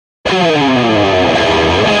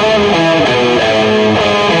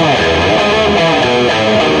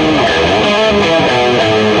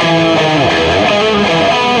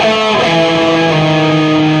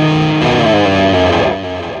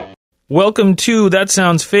welcome to That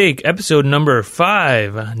Sounds Fake, episode number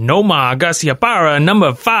 5. Noma Gasiapara,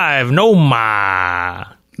 number 5,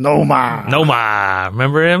 Noma.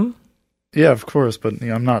 Remember him? Yeah, of course, but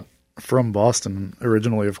I'm not from Boston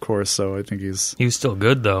originally, of course, so I think He was still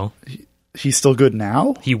good, though. He's still good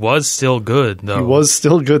now? He was still good, though. He was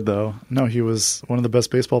still good, though. No, he was one of the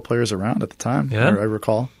best baseball players around at the time, Yeah? I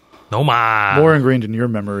recall. Noma. More ingrained in your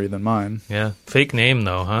memory than mine. Yeah. Fake name,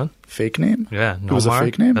 though, huh? Fake name? Yeah. Nomar? It was a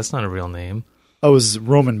fake name? That's not a real name. Oh, it was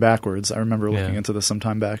Roman backwards. I remember looking Yeah. into this some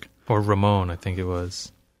time back. Or Ramon, I think it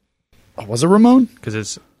was. Oh, was it Ramon? Because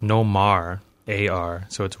it's Nomar, A-R,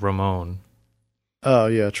 so it's Ramon. Oh,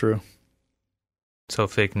 yeah, true. So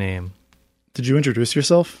fake name. Did you introduce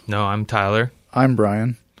yourself? No, I'm Tyler. I'm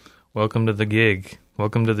Brian. Welcome to the gig.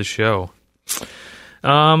 Welcome to the show.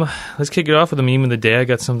 Let's kick it off with a meme of the day. I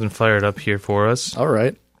got something fired up here for us. All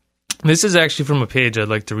right. This is actually from a page I'd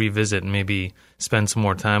like to revisit and maybe spend some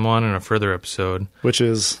more time on in a further episode. Which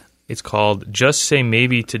is? It's called Just Say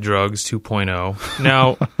Maybe to Drugs 2.0.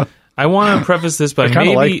 Now, I want to preface this by I kinda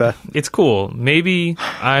maybe... like that. It's cool. Maybe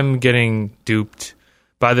I'm getting duped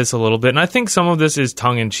by this a little bit. And I think some of this is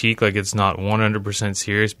tongue-in-cheek, like it's not 100%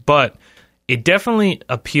 serious. But it definitely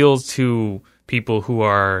appeals to people who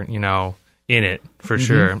are, in it, for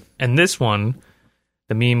sure. And this one...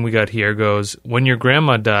 The meme we got here goes, when your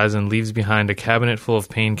grandma dies and leaves behind a cabinet full of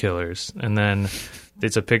painkillers. And then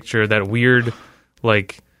it's a picture, that weird,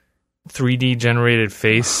 3D generated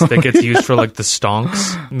face that gets used for, the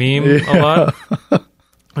stonks meme a lot.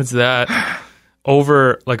 It's that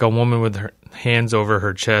over, a woman with her hands over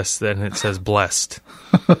her chest, and it says blessed.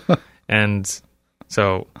 And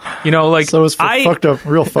so, So it's for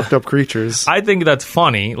real fucked up creatures. I think that's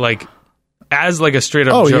funny, as a straight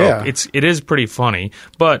up joke. Yeah. It is pretty funny,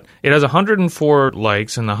 but it has 104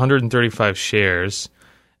 likes and 135 shares,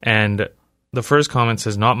 and the first comment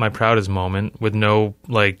says not my proudest moment with no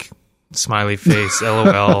smiley face,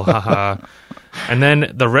 lol, haha. And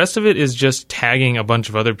then the rest of it is just tagging a bunch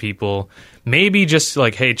of other people, maybe just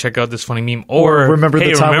hey, check out this funny meme, or remember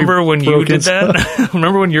hey, the time remember when you did into- that?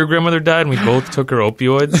 Remember when your grandmother died and we both took her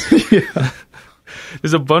opioids? Yeah.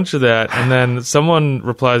 There's a bunch of that, and then someone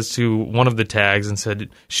replies to one of the tags and said,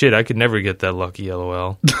 shit, I could never get that lucky,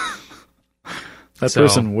 lol. That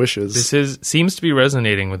person wishes. This seems to be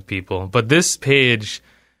resonating with people, but this page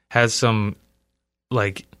has some,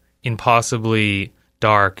 impossibly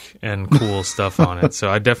dark and cool stuff on it, so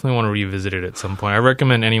I definitely want to revisit it at some point. I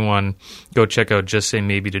recommend anyone go check out Just Say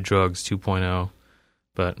Maybe to Drugs 2.0.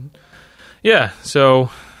 But, yeah, so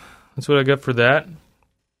that's what I got for that.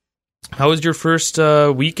 How was your first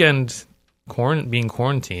weekend being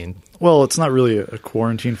quarantined? Well, it's not really a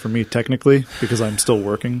quarantine for me technically because I'm still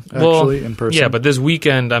working in person. Yeah, but this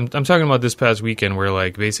weekend, I'm talking about this past weekend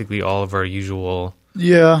where basically all of our usual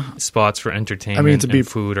spots for entertainment to be and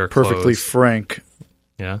food are perfectly closed. frank,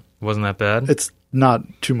 Yeah, wasn't that bad? it's not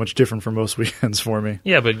too much different from most weekends for me.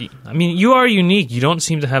 Yeah, but you are unique. You don't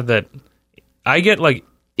seem to have that. I get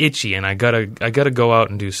itchy, and I gotta go out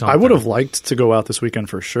and do something. I would have liked to go out this weekend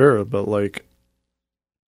for sure, but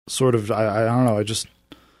sort of, I don't know.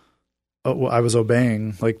 I was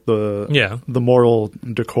obeying the moral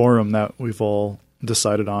decorum that we've all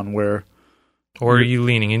decided on. Or are you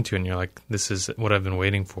leaning into it and you're like, this is what I've been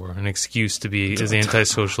waiting for, an excuse to be as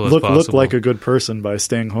antisocial as possible. Look like a good person by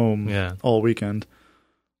staying home all weekend.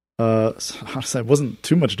 Honestly, it wasn't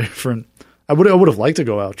too much different. I would have liked to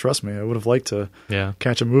go out. Trust me, I would have liked to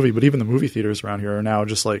catch a movie. But even the movie theaters around here are now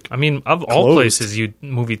just of all closed. places,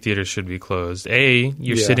 movie theaters should be closed. A,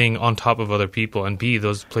 you're sitting on top of other people, and B,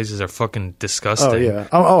 those places are fucking disgusting. Oh yeah.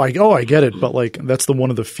 I get it. But that's one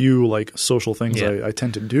of the few social things I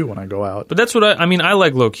tend to do when I go out. But that's what I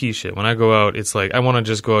like low key shit. When I go out, it's I want to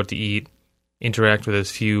just go out to eat, interact with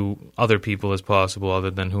as few other people as possible,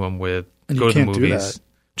 other than who I'm with. And go you to the can't movies, do that.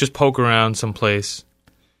 Just poke around someplace.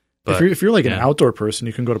 But, if you're an outdoor person,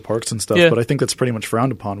 you can go to parks and stuff, but I think that's pretty much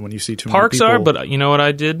frowned upon when you see too many people. Parks are, but you know what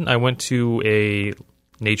I did? I went to a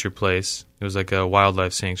nature place. It was a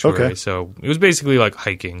wildlife sanctuary, so it was basically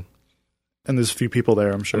hiking. And there's a few people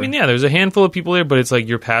there, I'm sure. There's a handful of people there, but it's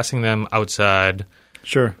you're passing them outside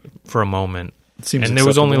for a moment. It seems and there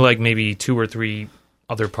was only maybe 2 or 3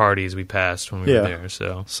 other parties we passed when we were there,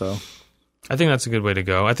 so I think that's a good way to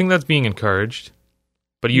go. I think that's being encouraged,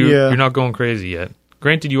 but you're not going crazy yet.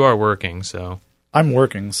 Granted, you are working, so... I'm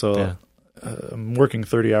working, so I'm working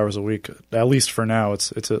 30 hours a week. At least for now,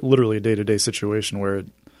 it's literally a day-to-day situation where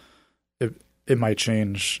it might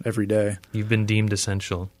change every day. You've been deemed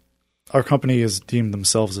essential. Our company has deemed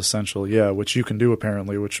themselves essential, which you can do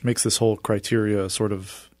apparently, which makes this whole criteria sort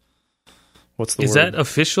of what's the word? Is that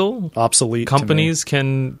official? Obsolete. Companies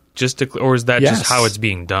can just declare, or is that just how it's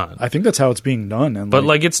being done? I think that's how it's being done. And but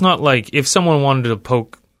like, it's not like if someone wanted to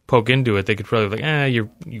poke into it, they could probably be like,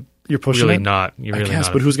 you're pushing really it. Not. You're really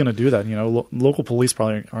not. But who's going to do that? You know, local police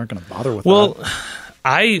probably aren't going to bother with that. Well,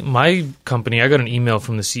 my company, I got an email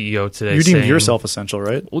from the CEO today. You deemed yourself essential,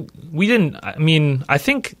 right? Well, we didn't. I mean, I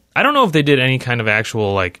don't know if they did any kind of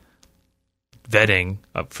actual like vetting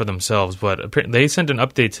for themselves, but they sent an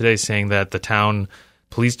update today saying that the town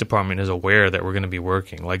police department is aware that we're going to be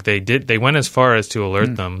working. Like they went as far as to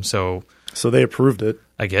alert them. So they approved it.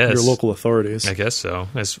 I guess your local authorities. I guess so.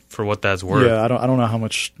 As for what that's worth. Yeah, I don't know how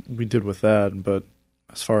much we did with that, but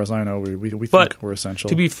as far as I know, we think we're essential.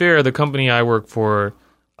 To be fair, the company I work for,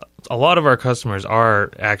 a lot of our customers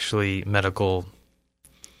are actually medical.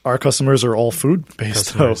 Our customers are all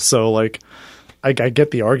food-based, though. So, like, I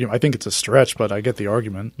get the argument. I think it's a stretch, but I get the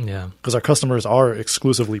argument. Yeah. Because our customers are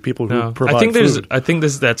exclusively people who provide food. I think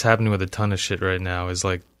that's happening with a ton of shit right now, is,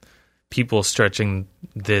 like, people stretching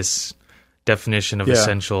this definition of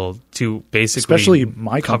essential to basically especially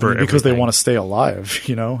my company, because they want to stay alive,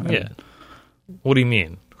 you know? Yeah. What do you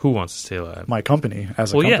mean? Who wants to stay alive? My company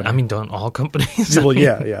as a company. Well, yeah. I mean, don't all companies? Well,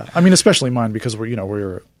 yeah. I mean, especially mine, because we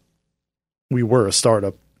were a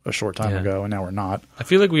startup a short time ago, and now we're not. I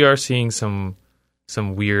feel like we are seeing some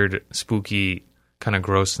weird, spooky kind of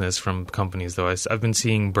grossness from companies, though. I've been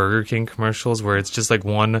seeing Burger King commercials where it's just like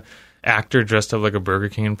one actor dressed up like a Burger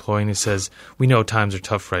King employee, and he says, "We know times are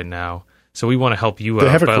tough right now, so we want to help you out." They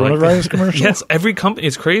have a coronavirus commercial? Yes, every company.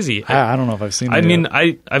 It's crazy. I don't know if I've seen it. I mean,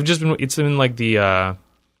 I've just been. It's been like the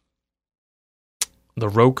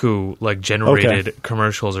Roku like generated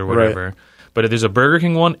commercials or whatever. Right. But if there's a Burger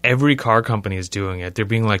King one, every car company is doing it. They're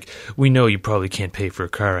being like, "We know you probably can't pay for a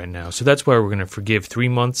car right now, so that's why we're going to forgive 3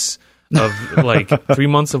 months of 3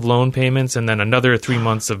 months of loan payments, and then another 3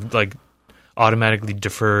 months of like automatically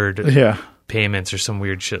deferred payments or some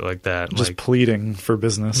weird shit like that." Just like, pleading for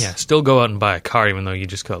business. Yeah, still go out and buy a car even though you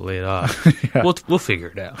just got laid off. We'll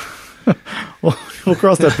figure it out. We'll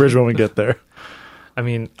cross that bridge when we get there. I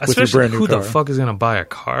mean, especially who the fuck is going to buy a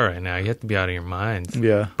car right now? You have to be out of your mind.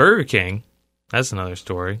 Yeah. Burger King, that's another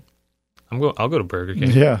story. I'll go to Burger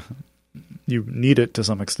King. Yeah. You need it to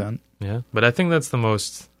some extent. Yeah. But I think that's the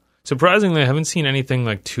most... Surprisingly, I haven't seen anything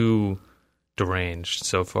like too deranged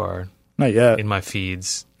so far. Not yet. In my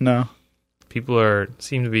feeds. No. People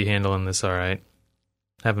seem to be handling this all right.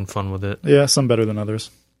 Having fun with it. Yeah, some better than others.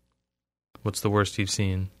 What's the worst you've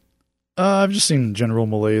seen? I've just seen general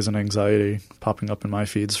malaise and anxiety popping up in my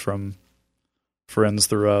feeds from friends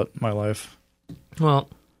throughout my life. Well,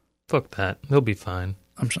 fuck that. They'll be fine.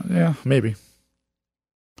 I'm sure. Yeah, maybe.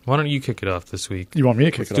 Why don't you kick it off this week? You want me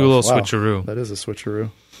to kick it off? Do a little switcheroo. That is a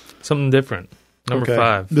switcheroo. Something different. Number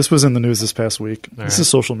 5. This was in the news this past week. All this is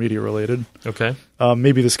social media related. Okay.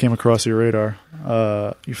 Maybe this came across your radar.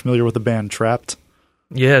 You familiar with the band Trapt?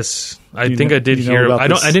 Yes, I think I did hear. I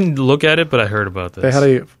didn't look at it, but I heard about this.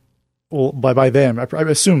 They had by them, I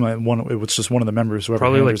assume it was just one of the members.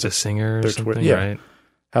 Probably like the singer or something, right?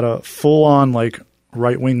 Had a full-on like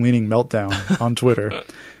right-wing leaning meltdown on Twitter.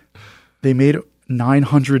 They made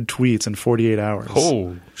 900 tweets in 48 hours.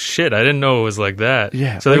 Oh shit! I didn't know it was like that.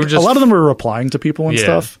 Yeah, so they were just a lot of them were replying to people and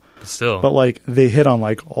stuff. Still, but like they hit on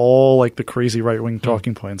like all like the crazy right-wing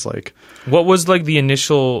talking points. Like, what was like the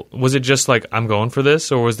initial? Was it just like I'm going for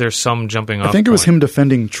this, or was there some jumping off? I think it was him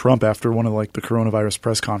defending Trump after one of like the coronavirus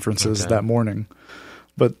press conferences that morning.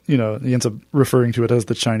 But he ends up referring to it as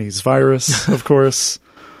the Chinese virus, of course.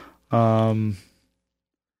 Didn't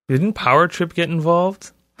Power Trip get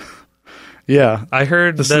involved? Yeah, I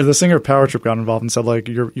heard the singer Power Trip got involved and said like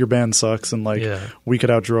your band sucks and like we could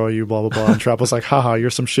outdraw you, blah blah blah. And Trapp was like, haha, you're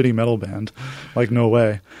some shitty metal band, like no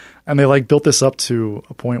way. And they like built this up to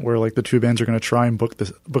a point where like the two bands are going to try and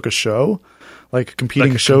book a show, like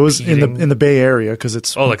competing shows in the Bay Area because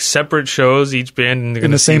it's like separate shows, each band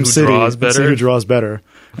in the same city, see who draws better.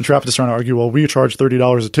 And Trapp is trying to argue, well, we charge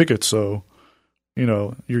 $30 a ticket, so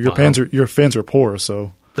your fans are poor,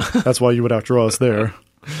 so that's why you would outdraw us there.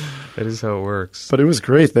 That is how it works. But it was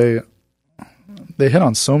great. They hit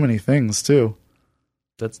on so many things too.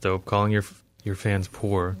 That's dope. Calling your fans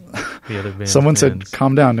poor. The other band. Someone said,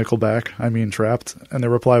 "Calm down, Nickelback. I mean, Trapped." And their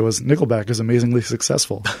reply was, "Nickelback is amazingly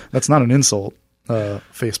successful." That's not an insult.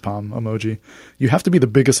 Facepalm emoji. You have to be the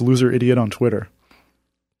biggest loser idiot on Twitter.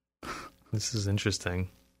 This is interesting.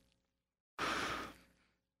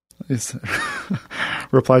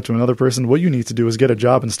 Replied to another person, "What you need to do is get a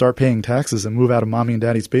job and start paying taxes and move out of mommy and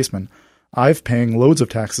daddy's basement. I've paying loads of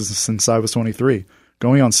taxes since I was 23.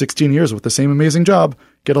 Going on 16 years with the same amazing job.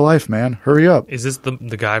 Get a life, man. Hurry up." Is this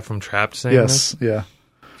the guy from Trapped saying this? Yeah.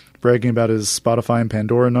 bragging about his Spotify and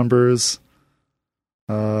Pandora numbers.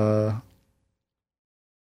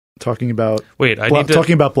 Talking about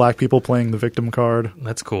talking about black people playing the victim card.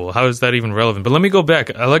 That's cool. How is that even relevant? But let me go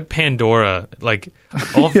back. I like Pandora. Like,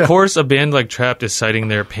 of course, a band like Trapt is citing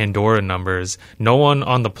their Pandora numbers. No one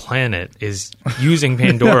on the planet is using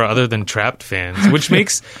Pandora other than Trapt fans, which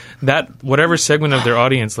makes that whatever segment of their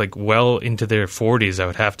audience like well into their 40s. I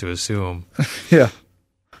would have to assume. Yeah.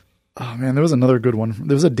 Oh man, there was another good one.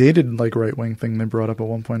 There was a dated like right wing thing they brought up at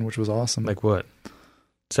one point, which was awesome. Like what?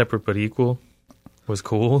 Separate but equal was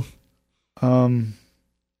cool.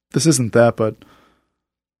 This isn't that, but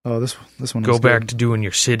this one. Go back to doing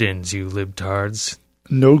your sit-ins, you libtards.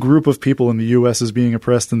 No group of people in the U.S. is being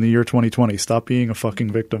oppressed in the year 2020. Stop being a fucking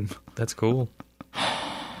victim. That's cool.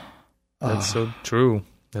 That's so true,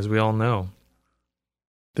 as we all know.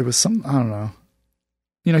 There was some, I don't know.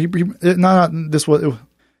 You know,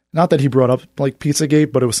 not that he brought up like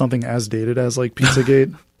Pizzagate, but it was something as dated as like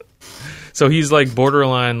Pizzagate. So he's like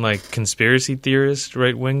borderline like conspiracy theorist,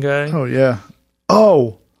 right wing guy. Oh yeah.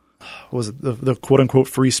 Oh, was it the quote unquote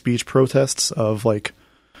free speech protests of like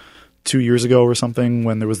 2 years ago or something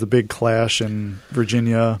when there was the big clash in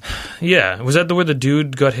Virginia? Yeah, was that where the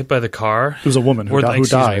dude got hit by the car? It was a woman who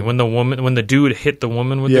died. When the dude hit the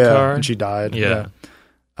woman with the car, and she died. Yeah.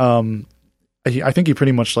 I think he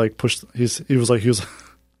pretty much like pushed. He was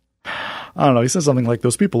I don't know. He said something like,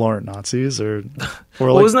 "Those people aren't Nazis," or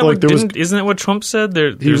well, isn't that what Trump said?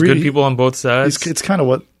 There's good people on both sides. It's kind of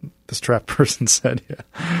what this Trapt person said.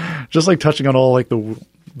 Yeah, just like touching on all like the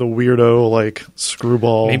weirdo like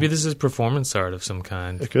screwball. Maybe this is performance art of some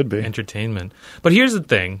kind. It could be entertainment. But here's the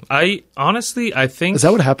thing. I think is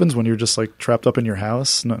that what happens when you're just like trapped up in your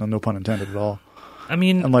house? No pun intended at all. I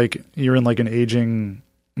mean, and like you're in like an aging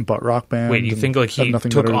butt rock band. Wait, you think like he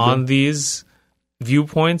took on these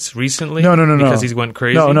viewpoints recently? No. Because he went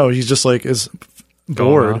crazy? No, he's just like is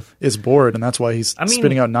bored, and that's why he's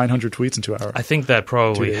spitting out 900 tweets in 2 hours. I think that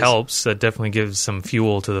probably helps. That definitely gives some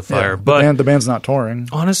fuel to the fire. Yeah, but the band's not touring.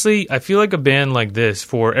 Honestly, I feel like a band like this,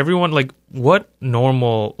 for everyone, like what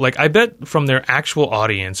normal, like I bet from their actual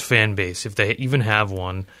audience, fan base, if they even have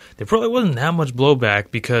one, there probably wasn't that much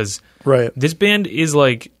blowback because this band is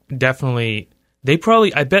like definitely,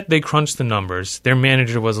 I bet they crunched the numbers. Their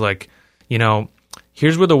manager was like, you know,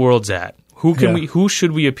 here's where the world's at. Who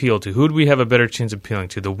should we appeal to? Who do we have a better chance of appealing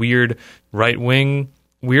to? The weird right-wing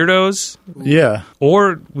weirdos? Yeah.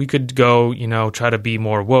 Or we could go, you know, try to be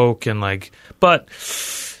more woke and like, but,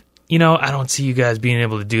 you know, I don't see you guys being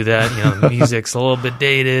able to do that. You know, the music's a little bit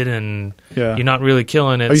dated and you're not really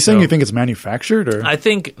killing it. Are you saying you think it's manufactured? Or? I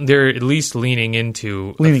think they're at least leaning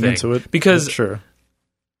into it. Because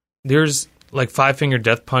there's like Five Finger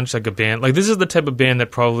Death Punch, like a band. Like this is the type of band that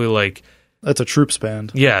probably like, that's a Troops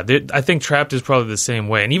band. Yeah, I think Trapt is probably the same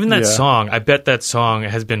way. And even that song, I bet that song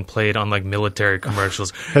has been played on like military commercials.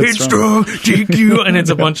 Headstrong, GQ, and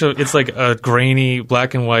it's like a grainy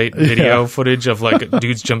black and white video footage of like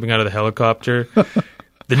dudes jumping out of the helicopter.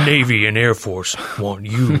 The Navy and Air Force want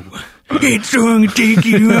you. Headstrong, take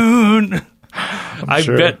you on. I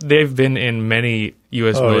bet they've been in many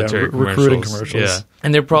U.S. military recruiting commercials. Yeah,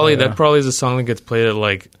 and they're probably that probably is a song that gets played at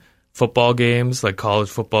like football games, like college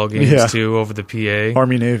football games too, over the PA.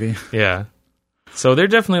 Army, Navy. Yeah. So they're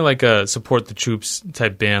definitely like a support the troops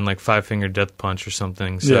type band, like Five Finger Death Punch or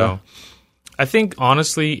something. So I think,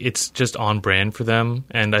 honestly, it's just on brand for them.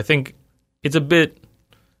 And I think it's a bit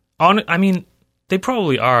I mean, they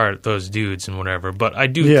probably are those dudes and whatever, but I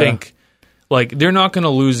do think like they're not going to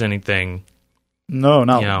lose anything. No,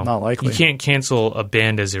 not likely. You can't cancel a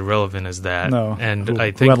band as irrelevant as that. No, and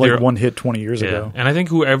I think who had like one hit 20 years ago. And I think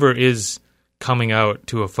whoever is coming out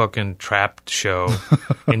to a fucking Trapt show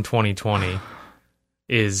in 2020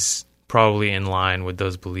 is probably in line with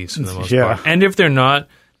those beliefs for the most part. And if they're not,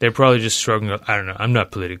 they're probably just struggling. I don't know. I'm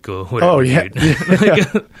not political. Whatever, oh yeah,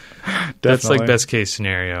 like, that's like best case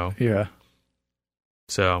scenario. Yeah.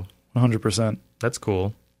 So 100%. That's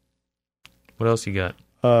cool. What else you got?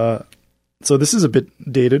 So this is a bit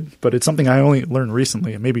dated, but it's something I only learned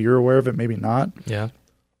recently. Maybe you're aware of it, maybe not. Yeah.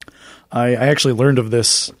 I actually learned of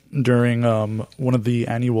this during one of the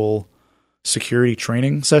annual security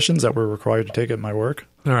training sessions that we're required to take at my work.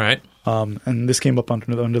 All right. And this came up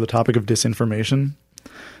under the topic of disinformation.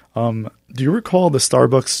 Do you recall the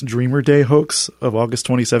Starbucks Dreamer Day hoax of August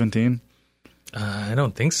 2017? I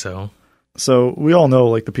don't think so. So we all know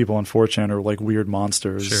like the people on 4chan are like weird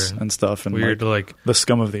monsters and stuff, and weird like the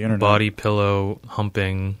scum of the internet, body pillow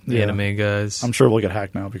humping anime guys. I'm sure we'll get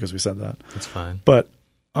hacked now because we said that. That's fine. But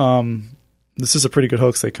this is a pretty good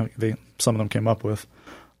hoax. Some of them came up with.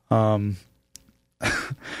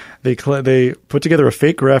 they put together a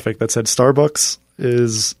fake graphic that said Starbucks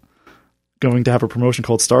is going to have a promotion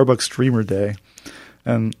called Starbucks Streamer Day,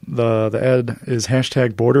 and the ad is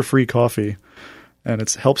 #BorderFreeCoffee, and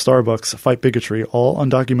it's help Starbucks fight bigotry. All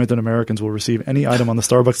undocumented Americans will receive any item on the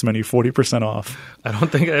Starbucks menu 40% off. I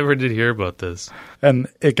don't think I ever did hear about this. And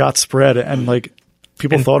it got spread, and like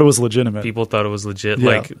people thought it was legitimate. People thought it was legit. Yeah.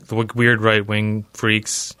 Like the weird right-wing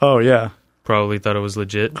freaks. Oh yeah, probably thought it was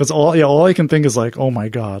legit. Because all I can think is like, oh my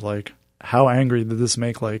god, like how angry did this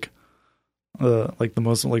make like the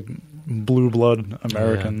most like blue blood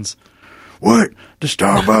Americans? Yeah. What? The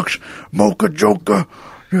Starbucks mocha joker?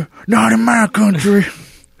 Not in my country.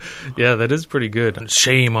 Yeah, that is pretty good.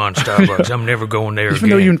 Shame on Starbucks. I'm never going there Even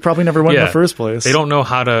though you probably never went in the first place. They don't know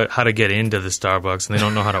how to get into the Starbucks, and they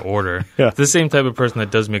don't know how to order. Yeah. It's the same type of person that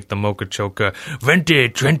does make the mocha choca. Venti,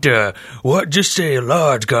 Trenta. What? Just say a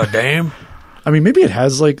large, goddamn. I mean, maybe it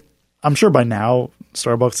has, like, I'm sure by now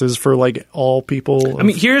Starbucks is for, like, all people. I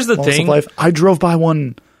mean, here's the thing. Life. I drove by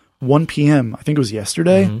 1 p.m. I think it was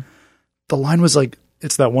yesterday. Mm-hmm. The line was, like,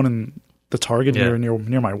 it's that one in the Target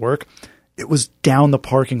near my work. It was down the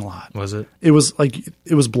parking lot. Was it? It was like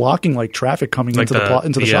it was blocking like traffic coming like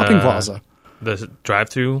into the shopping plaza. The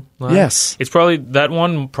drive-through line? Yes. It's probably that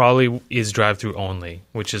one probably is drive-through only,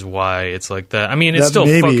 which is why it's like that. I mean, it's still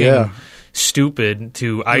fucking stupid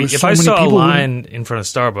to if I saw a line in front of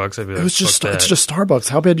Starbucks, I'd be like, it's just Starbucks.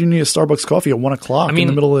 How bad do you need a Starbucks coffee at 1 o'clock in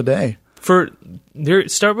the middle of the day?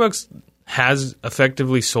 Starbucks has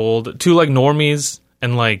effectively sold to like normies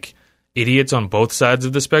and like idiots on both sides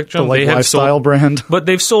of the spectrum. They have lifestyle brand. But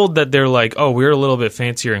they've sold that they're like, oh, we're a little bit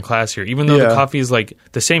fancier and classier, even though the coffee is like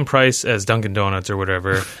the same price as Dunkin' Donuts or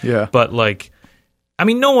whatever. Yeah. But like, I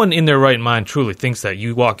mean, no one in their right mind truly thinks that.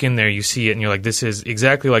 You walk in there, you see it, and you're like, this is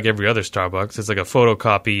exactly like every other Starbucks. It's like a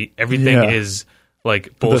photocopy. Everything is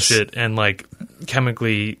like bullshit and like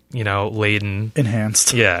chemically, laden.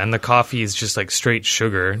 Enhanced. Yeah, and the coffee is just like straight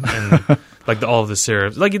sugar and like all of the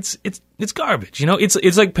syrups. Like it's garbage,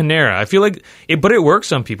 It's like Panera. I feel like but it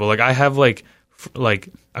works on people. Like I have like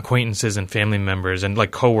acquaintances and family members and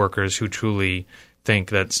like coworkers who truly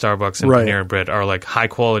think that Starbucks and Panera Bread are like high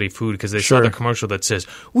quality food because they saw the commercial that says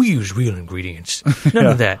we use real ingredients, none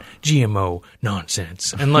of that GMO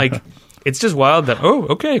nonsense, and like. It's just wild that,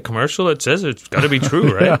 commercial that says it's got to be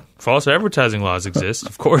true, right? False advertising laws exist.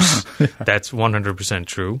 Of course, that's 100%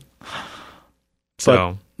 true.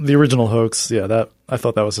 So but the original hoax, I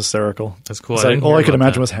thought that was hysterical. That's cool. All I could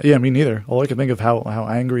imagine was, me neither. All I could think of how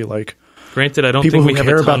angry, like, granted, I don't people think we who have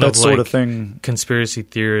care a ton about that of, sort like, of thing. Conspiracy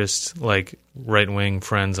theorists, like right-wing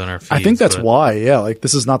friends on our feeds. I think that's why, like,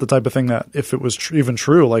 this is not the type of thing that, if it was even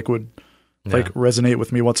true, like, would resonate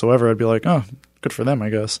with me whatsoever. I'd be like, oh, good for them, I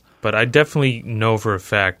guess. But I definitely know for a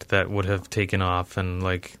fact that would have taken off and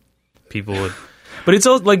like people would. But it's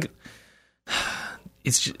all like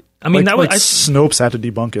it's. Just, I mean, Snopes had to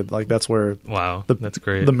debunk it. Like that's where. Wow, that's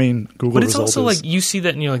great. The main Google. But it's result also is. like you see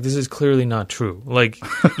that and you're like, this is clearly not true. Like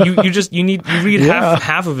you read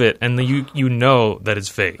half of it and you know that it's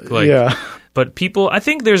fake. Like But people, I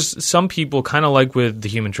think there's some people kind of like with the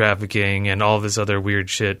human trafficking and all this other weird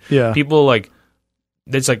shit. Yeah. People like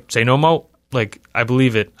it's like say no mo. Like, I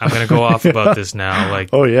believe it. I'm going to go off about this now. Like,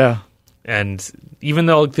 oh, yeah. And even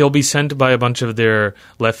though they'll be sent by a bunch of their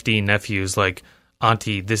lefty nephews, like,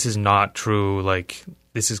 Auntie, this is not true. Like,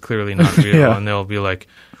 this is clearly not real. And they'll be like,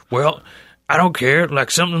 well, I don't care.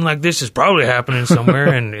 Like, something like this is probably happening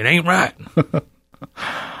somewhere and it ain't right.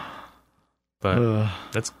 But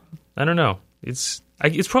that's, I don't know. It's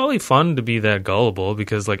probably fun to be that gullible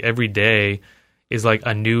because, like, every day is like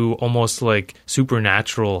a new, almost like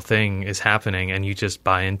supernatural thing is happening, and you just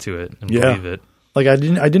buy into it and believe it. Like I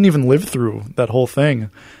didn't even live through that whole thing,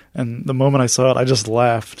 and the moment I saw it, I just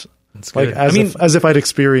laughed. That's like good. as if I'd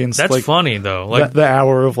experienced. That's like, funny though. Like the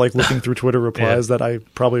hour of like looking through Twitter replies that I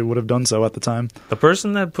probably would have done so at the time. The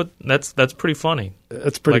person that put that's pretty funny.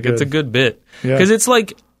 It's pretty good. It's a good bit because it's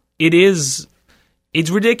like it's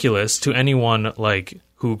ridiculous to anyone like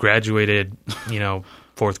who graduated,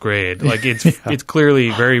 fourth grade. Like it's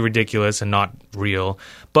clearly very ridiculous and not real,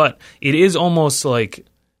 but it is almost like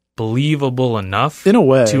believable enough in a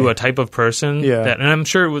way to a type of person that, and I'm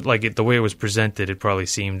sure it would, like the way it was presented, it probably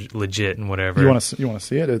seemed legit and whatever. You want to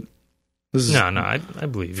see it? I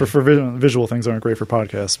believe you. For visual things aren't great for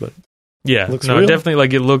podcasts, but it looks real. Definitely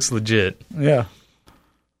like it looks legit. Yeah,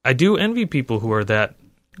 I do envy people who are that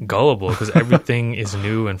gullible because everything is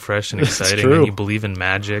new and fresh and exciting, and you believe in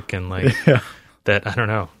magic and like that. I don't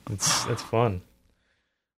know. It's fun,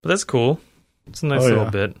 but that's cool. It's a nice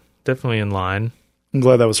little bit. Definitely in line. I'm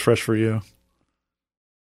glad that was fresh for you.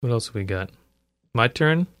 What else have we got? My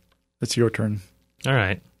turn? It's your turn. All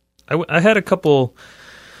right. I had a couple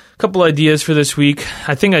ideas for this week.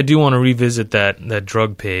 I think I do want to revisit that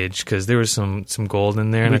drug page because there was some gold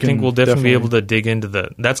in there, and I think we'll definitely be able to dig into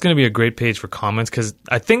that's going to be a great page for comments because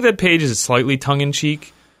I think that page is slightly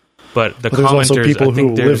tongue-in-cheek, but the commenters, also people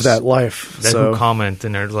who live that life. Who comment,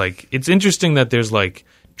 and they're like, it's interesting that there's like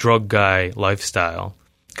drug guy lifestyle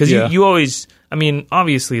because you always, I mean,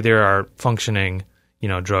 obviously there are functioning,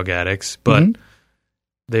 drug addicts, but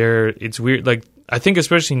it's weird, like, I think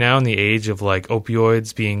especially now in the age of like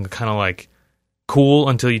opioids being kind of like cool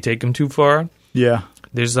until you take them too far. Yeah.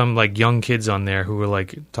 There's some like young kids on there who are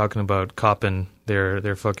like talking about copping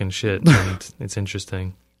their fucking shit, and it's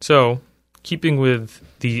interesting. So, keeping with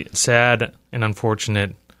the sad and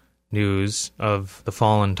unfortunate news of the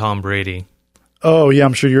fallen Tom Brady. Oh yeah,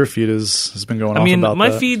 I'm sure your feed has been going off about my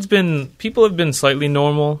that. feed's been, people have been slightly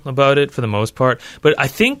normal about it for the most part, but I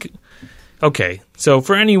think, okay, so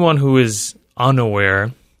for anyone who is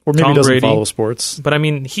unaware, or maybe Tom doesn't Brady, follow sports, but I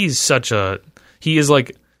mean, he is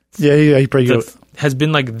like, he probably has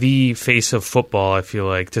been like the face of football, I feel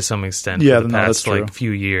like, to some extent, for the past like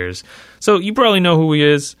few years. So you probably know who he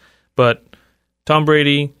is, but Tom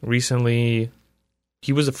Brady recently,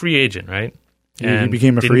 he was a free agent, right? And he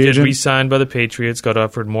became a free agent. Didn't get re-signed by the Patriots, got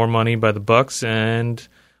offered more money by the Bucks, and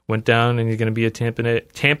went down, and he's going to be a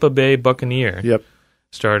Tampa Bay Buccaneer. Yep.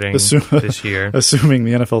 Starting this year. Assuming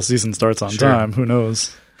the NFL season starts on time. Who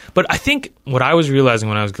knows? But I think what I was realizing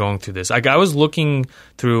when I was going through this, like I was looking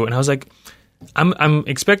through and I was like, I'm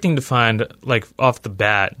expecting to find, like, off the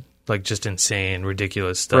bat, like, just insane,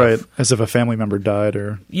 ridiculous stuff. Right, as if a family member died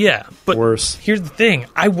or but worse. Here's the thing.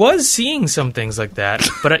 I was seeing some things like that,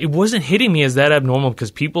 but it wasn't hitting me as that abnormal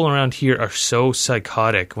because people around here are so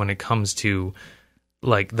psychotic when it comes to,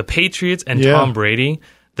 like, the Patriots and Tom Brady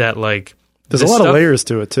that, like... There's a lot of layers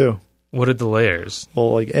to it, too. What are the layers?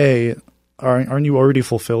 Well, like, aren't you already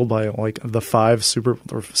fulfilled by, like, the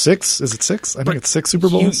 6? Is it 6? I think it's 6 Super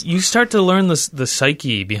Bowls. You start to learn the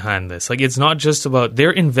psyche behind this. Like, it's not just about,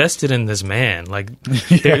 they're invested in this man. Like,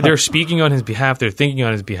 they're speaking on his behalf. They're thinking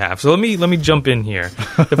on his behalf. So let me jump in here.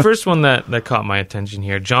 The first one that caught my attention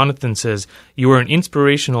here, Jonathan says, "You are an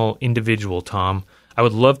inspirational individual, Tom. I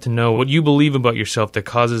would love to know what you believe about yourself that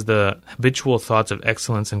causes the habitual thoughts of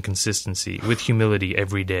excellence and consistency with humility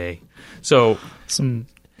every day." So some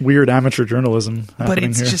weird amateur journalism happening but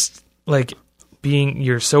it's here. just like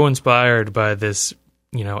you're so inspired by this,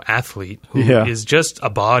 athlete who is just a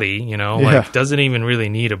body, like doesn't even really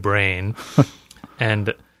need a brain.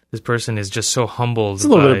 And this person is just so humbled. It's a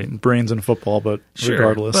little bit of brains in football, but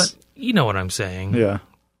regardless. But you know what I'm saying. Yeah.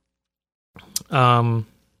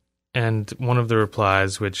 And one of the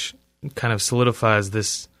replies, which kind of solidifies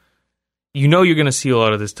this, you're going to see a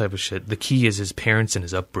lot of this type of shit. The key is his parents and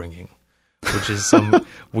his upbringing, which is some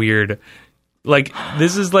weird, like,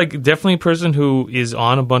 this is like definitely a person who is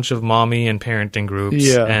on a bunch of mommy and parenting groups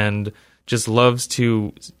and just loves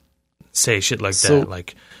to say shit like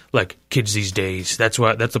that. Like kids these days, that's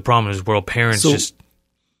the problem in this world. Parents just.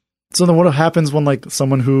 So then what happens when, like,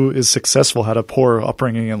 someone who is successful had a poor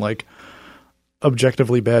upbringing and, like,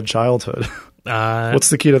 objectively bad childhood? What's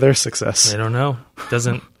the key to their success? I don't know.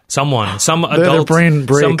 Some adult, brain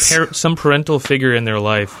breaks. some parental figure in their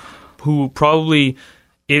life who probably,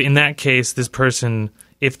 in that case, this person,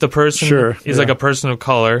 if the person is like a person of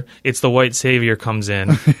color, it's the white savior comes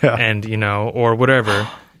in and, or whatever,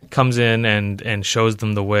 comes in and shows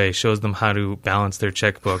them the way, shows them how to balance their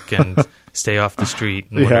checkbook and stay off the street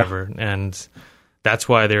and whatever. And that's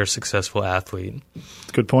why they're a successful athlete.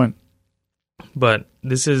 Good point. But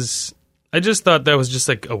I just thought that was just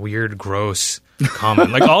like a weird, gross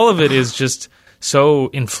comment. Like, all of it is just so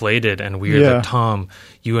inflated and weird. Like, Tom,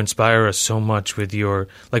 you inspire us so much with your,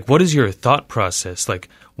 like, what is your thought process? Like,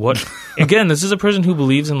 what, again, this is a person who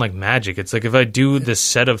believes in, like, magic. It's like, if I do this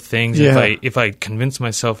set of things, if I convince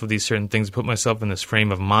myself of these certain things, put myself in this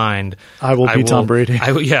frame of mind, I will be Tom Brady.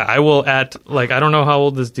 I will I don't know how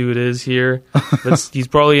old this dude is here. He's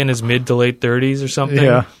probably in his mid to late 30s or something.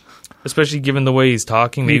 Yeah. Especially given the way he's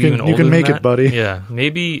talking, maybe even older than that. You can make it, buddy. Yeah,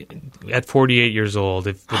 maybe at 48 years old,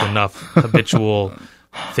 if with enough habitual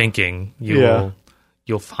thinking, you'll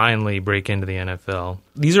finally break into the NFL.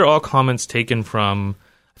 These are all comments taken from,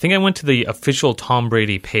 I think I went to the official Tom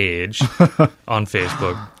Brady page on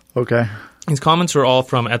Facebook. Okay. These comments were all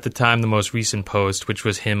from, at the time, the most recent post, which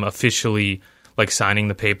was him officially, like, signing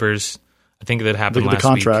the papers. I think that happened last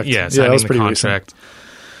week. Contract. Yeah, signing the contract. Recent.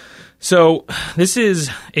 So, this is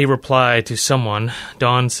a reply to someone.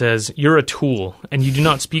 Don says, "You're a tool, and you do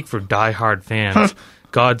not speak for die-hard fans.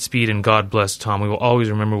 Godspeed and God bless, Tom. We will always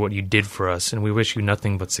remember what you did for us, and we wish you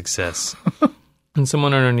nothing but success." And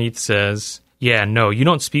someone underneath says, Yeah, no, you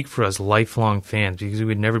don't speak for us lifelong fans because we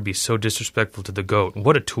would never be so disrespectful to the GOAT.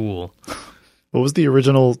 What a tool. What was the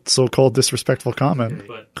original so-called disrespectful comment?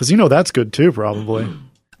 Because that's good too, probably.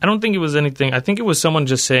 I don't think it was anything. I think it was someone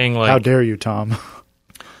just saying like... How dare you, Tom?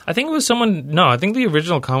 I think it was someone... No, I think the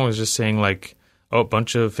original comment was just saying like, oh, a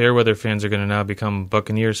bunch of Fairweather fans are going to now become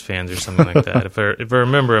Buccaneers fans or something like that. If I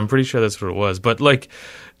remember, I'm pretty sure that's what it was. But like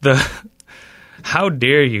the... How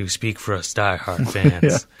dare you speak for us diehard fans?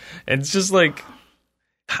 Yeah. And it's just like,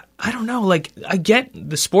 I don't know. Like, I get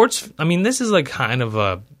the sports. I mean, this is like kind of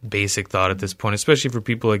a basic thought at this point, especially for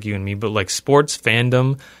people like you and me. But like sports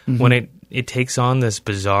fandom, when it takes on this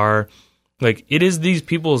bizarre, like it is these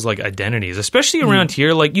people's like identities, especially around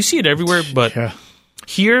here. Like you see it everywhere, but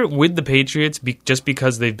here with the Patriots, just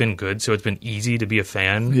because they've been good, so it's been easy to be a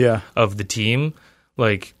fan of the team.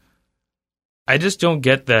 Like, I just don't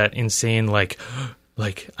get that insane, like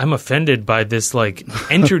I'm offended by this, like,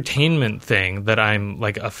 entertainment thing that I'm,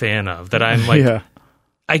 like, a fan of, that I'm, like,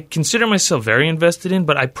 I consider myself very invested in,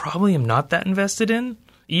 but I probably am not that invested in,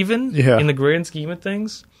 even, in the grand scheme of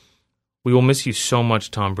things. We will miss you so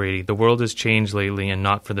much, Tom Brady. The world has changed lately and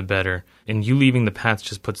not for the better, and you leaving the Pats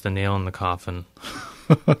just puts the nail in the coffin.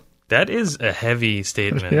 That is a heavy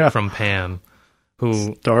statement from Pam,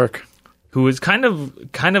 who... It's dark. Who is kind of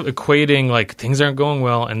equating like things aren't going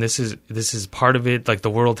well, and this is part of it. Like the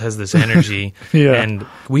world has this energy, and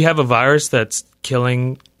we have a virus that's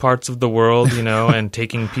killing parts of the world, and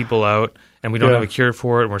taking people out, and we don't have a cure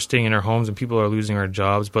for it. And we're staying in our homes, and people are losing our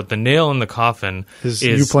jobs. But the nail in the coffin is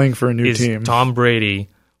you playing for a new team. Tom Brady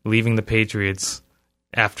leaving the Patriots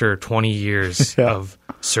after 20 years of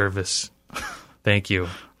service. Thank you.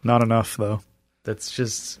 Not enough though. That's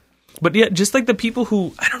just. But yeah, just like the people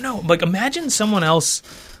who, I don't know, like imagine someone else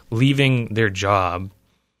leaving their job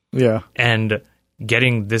and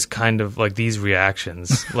getting this kind of, like these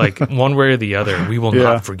reactions, like one way or the other, we will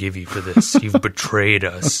not forgive you for this. You've betrayed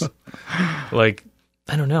us. Like,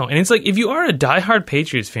 I don't know. And it's like, if you are a diehard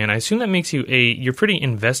Patriots fan, I assume that makes you you're pretty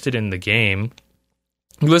invested in the game.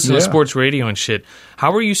 You listen to sports radio and shit.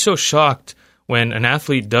 How are you so shocked when an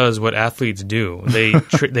athlete does what athletes do? They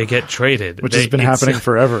get traded. Which has been happening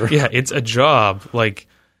forever. Yeah, it's a job. Like,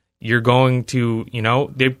 you're going to,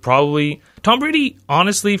 they probably... Tom Brady,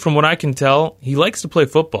 honestly, from what I can tell, he likes to play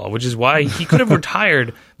football, which is why he could have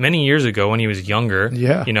retired many years ago when he was younger,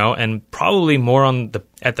 and probably more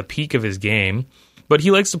at the peak of his game. But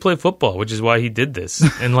he likes to play football, which is why he did this.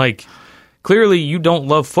 And, like... Clearly, you don't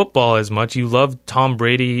love football as much. You love Tom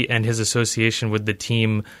Brady and his association with the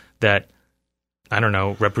team that... I don't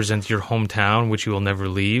know, represents your hometown, which you will never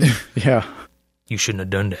leave. You shouldn't have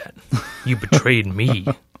done that. You betrayed me,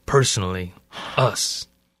 personally. Us.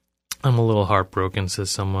 I'm a little heartbroken, says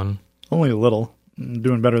someone. Only a little. I'm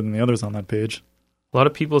doing better than the others on that page. A lot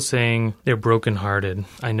of people saying they're brokenhearted.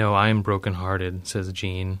 I know I am brokenhearted, says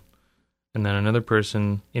Gene. And then another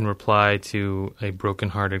person, in reply to a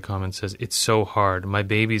brokenhearted comment, says, it's so hard. My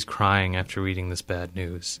baby's crying after reading this bad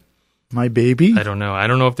news. My baby? I don't know. I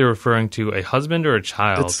don't know if they're referring to a husband or a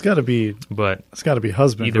child. It's got to be. But it's got to be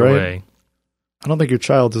husband. Either right? way, I don't think your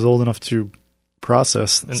child is old enough to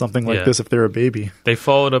process something like this if they're a baby. They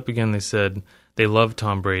followed up again. They said they love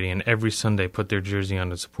Tom Brady and every Sunday put their jersey on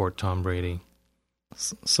to support Tom Brady.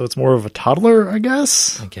 So it's more of a toddler, I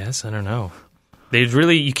guess. I don't know.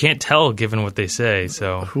 You can't tell given what they say.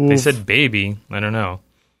 So they said baby. I don't know.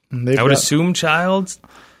 I would assume child.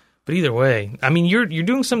 But either way, I mean, you're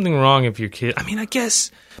doing something wrong if your kid... I mean, I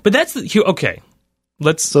guess... But that's... Okay.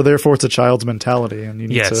 So therefore it's a child's mentality and you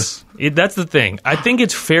need to... That's the thing. I think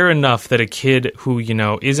it's fair enough that a kid who,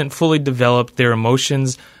 isn't fully developed, their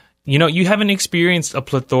emotions... you haven't experienced a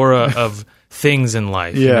plethora of things in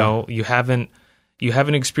life. You haven't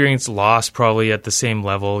experienced loss probably at the same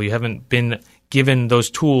level. You haven't been given those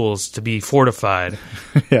tools to be fortified.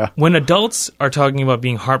 When adults are talking about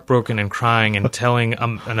being heartbroken and crying and telling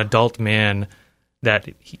an adult man that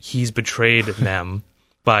he's betrayed them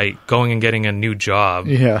by going and getting a new job,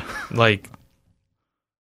 like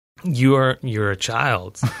you're a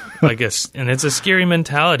child, I guess, and it's a scary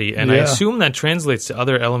mentality. And I assume that translates to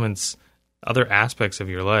other elements, other aspects of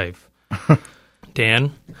your life.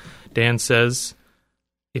 Dan says,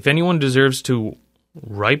 if anyone deserves to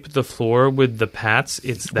ripe the floor with the Pats,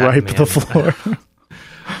 it's that ripe man. The floor.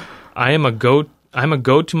 I'm a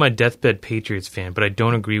go to my deathbed Patriots fan, but I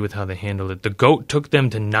don't agree with how they handled it. The GOAT took them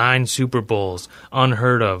to 9 Super Bowls,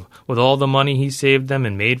 unheard of. With all the money he saved them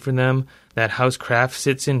and made for them, that house Kraft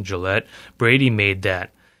sits in, Gillette, Brady made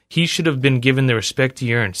that. He should have been given the respect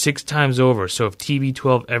he earned 6 times over, so if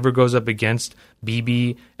TB12 ever goes up against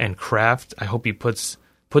BB and Kraft, I hope he puts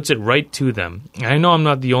puts it right to them. And I know I'm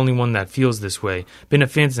not the only one that feels this way. Been a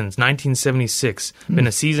fan since 1976. Been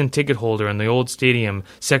a season ticket holder in the old stadium,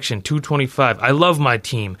 section 225. I love my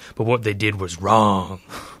team, but what they did was wrong.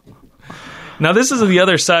 Now, this is the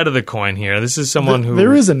other side of the coin here. This is someone who...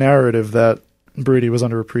 There is a narrative that Brady was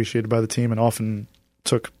underappreciated by the team and often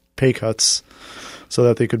took pay cuts so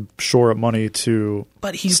that they could shore up money to...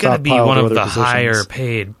 But he's got to be one of the higher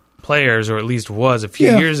paid players, or at least was a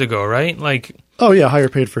few years ago, right? Like... Oh, yeah, higher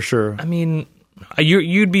paid for sure. I mean,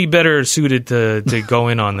 you'd be better suited to go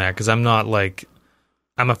in on that, because I'm not like...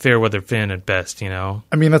 I'm a fair weather fan at best, you know?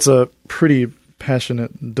 I mean, that's a pretty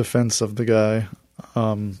passionate defense of the guy,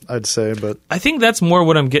 I'd say, but... I think that's more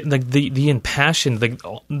what I'm getting, like the impassioned, like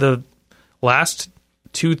the last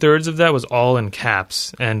 2/3 of that was all in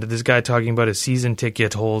caps, and this guy talking about his season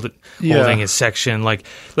ticket holding his section, like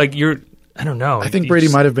you're... I don't know. I think Brady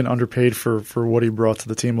might have been underpaid for what he brought to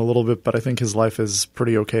the team a little bit, but I think his life is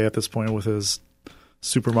pretty okay at this point with his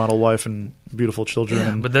supermodel wife and beautiful children. Yeah,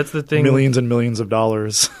 and but that's the thing. Millions and millions of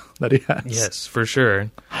dollars that he has. Yes, for sure.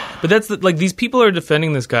 But that's like these people are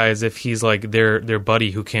defending this guy as if he's like their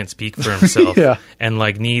buddy who can't speak for himself and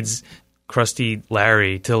like needs crusty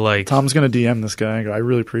Larry to like... Tom's going to DM this guy and go, I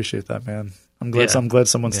really appreciate that, man. I'm glad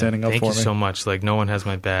someone's standing up for me. Thank you so much. Like, no one has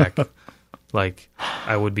my back. Like,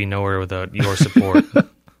 I would be nowhere without your support.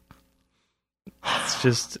 It's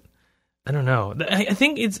just, I don't know. I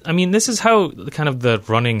think this is how kind of the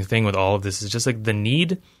running thing with all of this is just like the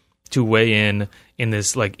need to weigh in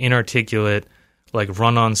this like inarticulate, like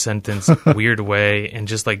run-on sentence weird way, and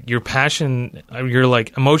just like your passion, your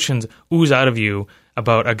like emotions ooze out of you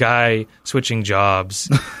about a guy switching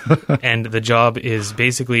jobs, and the job is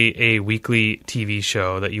basically a weekly TV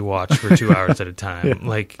show that you watch for 2 hours at a time.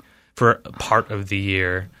 Like, for part of the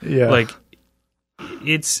year. Yeah. Like,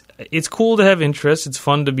 it's cool to have interest. It's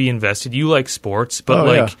fun to be invested. You like sports,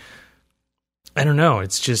 but I don't know.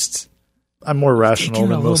 It's just... I'm more rational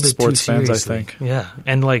than most sports fans, I think. Yeah.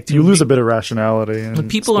 And like... You lose a bit of rationality in the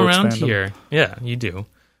people around fandom. Here. Yeah, you do.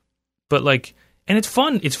 But like... And it's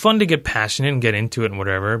fun. It's fun to get passionate and get into it and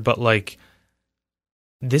whatever, but like...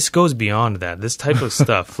 This goes beyond that. This type of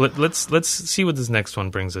stuff. Let's see what this next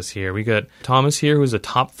one brings us here. We got Thomas here, who's a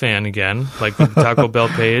top fan again, like the Taco Bell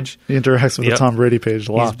page. He interacts with the Tom Brady page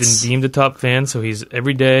lots. He's been deemed a top fan, so he's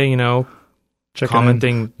every day, you know,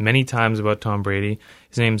 commenting many times about Tom Brady.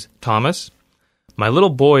 His name's Thomas. My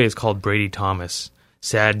little boy is called Brady Thomas.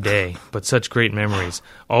 Sad day, but such great memories.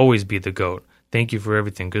 Always be the GOAT. Thank you for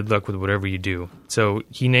everything. Good luck with whatever you do. So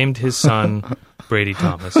he named his son Brady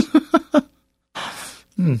Thomas.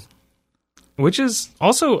 Which is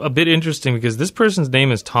also a bit interesting because this person's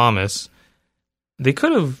name is Thomas. They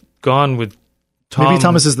could have gone with Tom. Maybe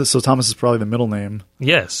Thomas is Thomas is probably the middle name.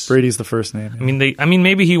 Yes, Brady's the first name. Yeah. I mean,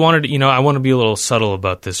 maybe he wanted. You know, I want to be a little subtle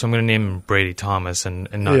about this, so I'm going to name him Brady Thomas and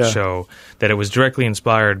not show that it was directly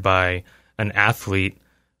inspired by an athlete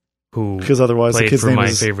who because otherwise played the kid's for name my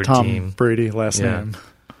is favorite Tom team. Brady last name.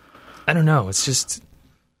 I don't know. It's just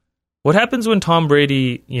what happens when Tom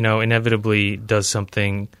Brady, you know, inevitably does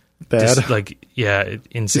something. Bad. Just like, insane.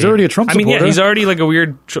 He's already a Trump supporter. I mean, he's already like a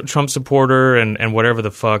weird Trump supporter and whatever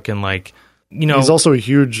the fuck, and like, you know. He's also a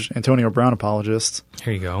huge Antonio Brown apologist.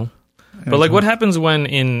 Here you go. But like, what happens when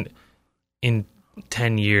in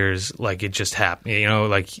 10 years, like, it just happened, you know,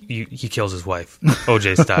 like, he kills his wife,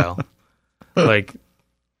 OJ style. Like,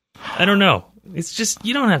 I don't know. It's just,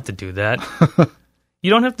 you don't have to do that.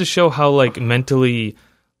 You don't have to show how, like, mentally,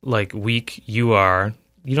 like, weak you are.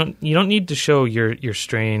 You don't need to show your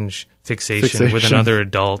strange fixation with another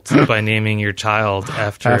adult by naming your child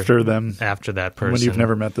after that person. When you've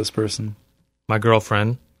never met this person. My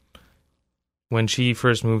girlfriend, when she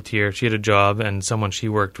first moved here, she had a job and someone she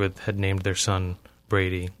worked with had named their son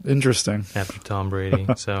Brady. Interesting. After Tom Brady.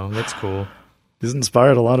 So that's cool. He's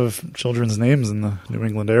inspired a lot of children's names in the New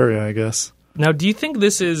England area, I guess. Now, do you think the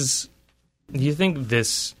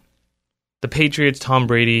Patriots, Tom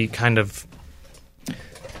Brady kind of...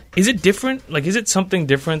 Is it different? Like, is it something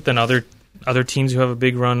different than other teams who have a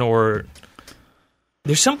big run, or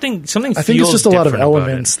there's something? I think it's just a lot of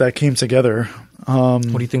elements that came together. What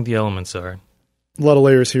do you think the elements are? A lot of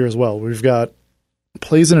layers here as well. We've got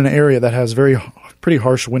plays in an area that has pretty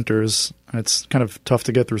harsh winters, and it's kind of tough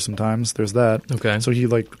to get through sometimes. There's that. Okay. So he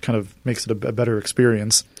like kind of makes it a better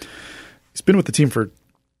experience. He's been with the team for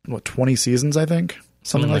 20 seasons, I think,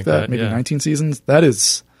 something like that. Maybe 19 seasons.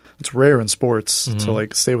 It's rare in sports to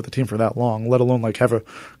like stay with the team for that long, let alone like have a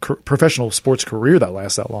professional sports career that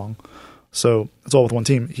lasts that long. So it's all with one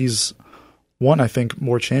team. He's won, I think,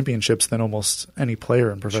 more championships than almost any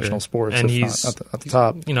player in professional sports, and if he's not at the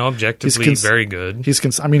top. You know, objectively very good. He's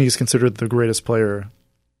considered the greatest player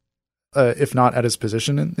if not at his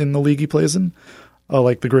position in the league he plays in,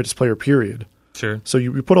 like the greatest player, period. Sure. So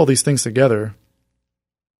you put all these things together.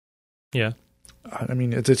 Yeah. I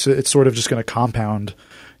mean, it's sort of just going to compound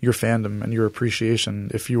your fandom and your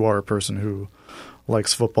appreciation if you are a person who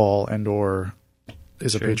likes football and or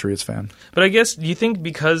is a Patriots fan. But I guess, do you think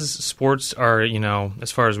because sports are,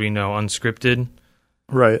 as far as we know, unscripted,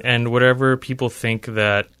 right? And whatever people think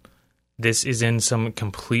that this is in some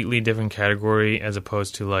completely different category as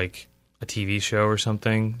opposed to like a TV show or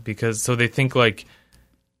something, because so they think like,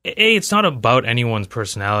 it's not about anyone's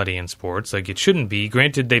personality in sports. Like, it shouldn't be.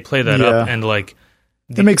 Granted, they play that up and like...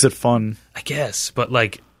 It makes it fun. I guess. But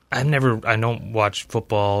like, I don't watch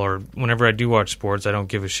football, or whenever I do watch sports, I don't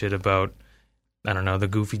give a shit about, I don't know, the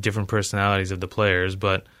goofy different personalities of the players.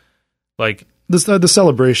 But like... The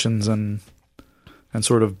celebrations and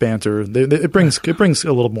sort of banter, it brings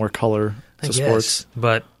a little more color to sports.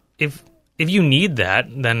 But if you need that,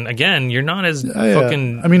 then again, you're not as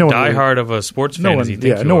fucking diehard of a sports fan as you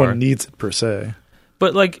think you are. No one needs it per se.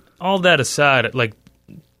 But like, all that aside, like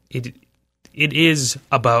it is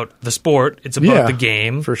about the sport. It's about the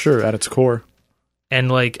game. For sure, at its core. And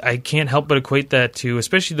like, I can't help but equate that to,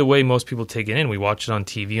 especially the way most people take it in. We watch it on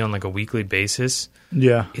TV on like a weekly basis.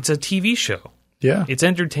 Yeah. It's a TV show. Yeah. It's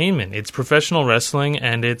entertainment. It's professional wrestling,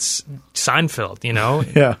 and it's Seinfeld,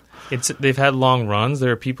 Yeah. They've had long runs.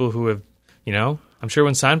 There are people who have, I'm sure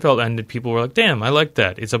when Seinfeld ended, people were like, damn, I like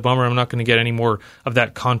that. It's a bummer I'm not going to get any more of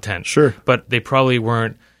that content. Sure. But they probably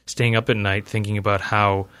weren't staying up at night thinking about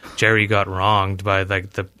how Jerry got wronged by like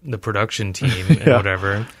the production team and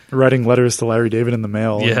whatever. Writing letters to Larry David in the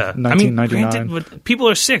mail in 1999. I mean, granted, people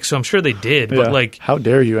are sick, so I'm sure they did. But like, how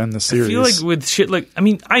dare you end the series? I feel like with shit like,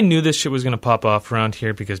 I knew this shit was going to pop off around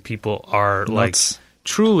here because people are like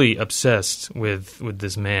truly obsessed with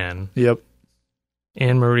this man. Yep.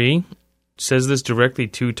 Anne Marie says this directly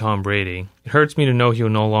to Tom Brady. It hurts me to know he will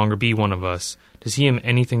no longer be one of us. To see him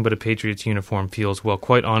anything but a Patriots uniform feels, well,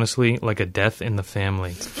 quite honestly, like a death in the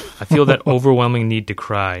family. I feel that overwhelming need to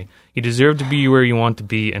cry. You deserve to be where you want to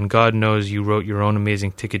be, and God knows you wrote your own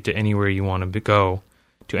amazing ticket to anywhere you want to go,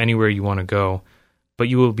 but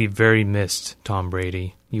you will be very missed, Tom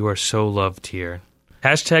Brady. You are so loved here.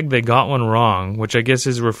 Hashtag they got one wrong, which I guess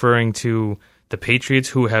is referring to the Patriots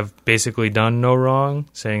who have basically done no wrong,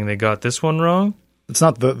 saying they got this one wrong. It's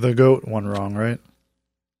not the GOAT one wrong, right?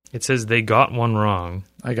 It says they got one wrong.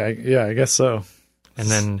 I guess so. And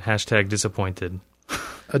then hashtag disappointed.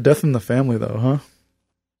 A death in the family, though, huh?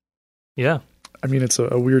 Yeah. I mean, it's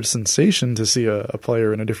a weird sensation to see a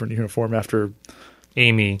player in a different uniform after...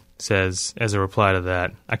 Amy says, as a reply to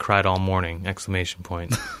that, I cried all morning, !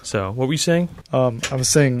 So, what were you saying? I was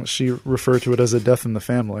saying she referred to it as a death in the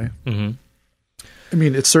family. Mm-hmm. I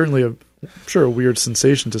mean, it's certainly a weird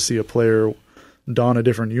sensation to see a player don a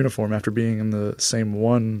different uniform after being in the same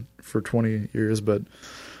one for 20 years, but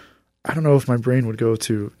I don't know if my brain would go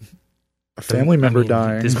to a family member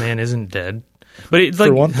dying. This man isn't dead. But it's like,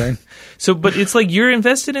 for one thing. But it's like you're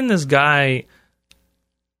invested in this guy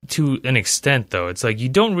to an extent, though. It's like you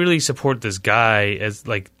don't really support this guy as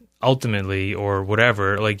like ultimately or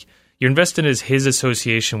whatever. Like, you're invested in his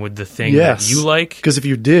association with the thing that you like. Because if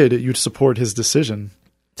you did, you'd support his decision.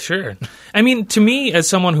 Sure. I mean, to me, as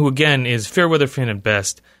someone who, again, is fair weather fan at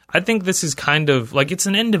best, I think this is kind of like it's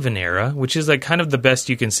an end of an era, which is like kind of the best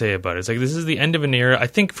you can say about it. It's like this is the end of an era. I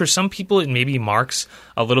think for some people it maybe marks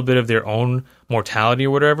a little bit of their own mortality or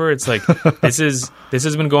whatever. It's like this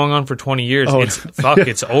has been going on for 20 years.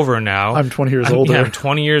 It's over now. I'm 20 years older. Yeah, I'm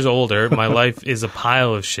 20 years older. My life is a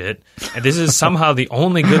pile of shit. And this is somehow the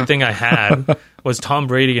only good thing I had was Tom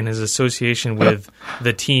Brady and his association with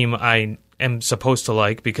the team I am supposed to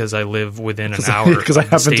like because I live within an hour because I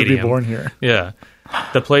happen to be born here. Yeah.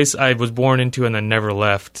 The place I was born into and then never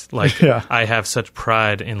left. Like, I have such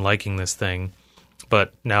pride in liking this thing.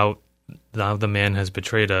 But now the man has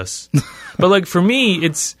betrayed us. But, like, for me,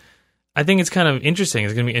 I think it's kind of interesting.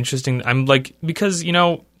 It's going to be interesting. I'm like, because,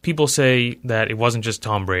 people say that it wasn't just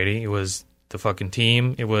Tom Brady. It was the fucking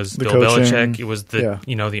team. It was Bill Belichick. It was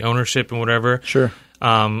the ownership and whatever. Sure.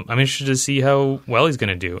 I'm interested to see how well he's going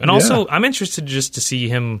to do. And also, I'm interested just to see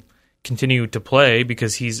him continue to play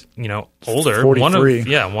because he's, older.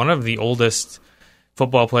 43. One of the oldest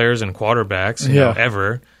football players and quarterbacks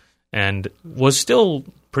ever, and was still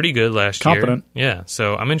pretty good last year. Competent. Yeah,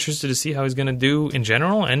 so I'm interested to see how he's going to do in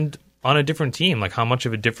general and on a different team. Like, how much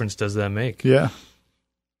of a difference does that make? Yeah.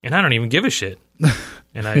 And I don't even give a shit.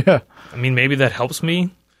 And I mean, maybe that helps me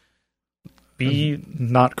be...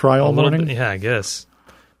 Not cry all morning? I guess.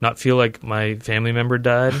 Not feel like my family member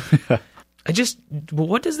died.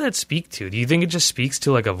 what does that speak to? Do you think it just speaks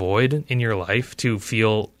to like a void in your life to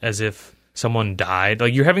feel as if someone died?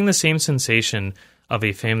 Like you're having the same sensation of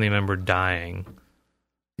a family member dying.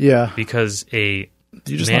 Yeah. Because do you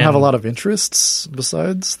just not have a lot of interests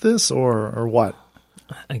besides this or what?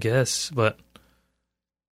 I guess, but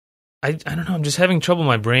I don't know. I'm just having trouble.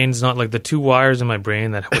 My brain's not like the two wires in my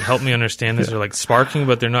brain that would help me understand this are like sparking,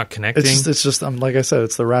 but they're not connecting. It's just like I said,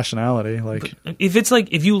 it's the rationality. Like but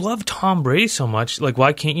if you love Tom Brady so much, like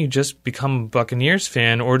why can't you just become a Buccaneers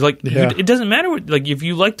fan? Or like it doesn't matter. Like if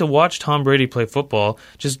you like to watch Tom Brady play football,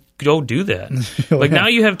 just go do that. Like now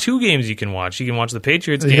you have two games you can watch. You can watch the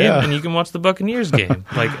Patriots game and you can watch the Buccaneers game.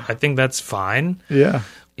 Like I think that's fine. Yeah.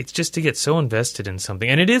 It's just to get so invested in something.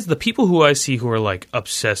 And it is the people who I see who are like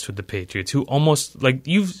obsessed with the Patriots, who almost like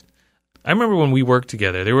I remember when we worked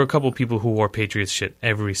together, there were a couple of people who wore Patriots shit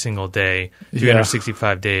every single day,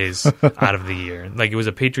 365 days out of the year. Like it was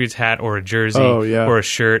a Patriots hat or a jersey or a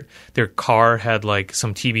shirt. Their car had like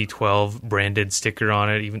some TB12 branded sticker on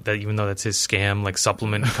it, even though that's his scam, like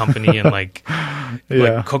supplement company and like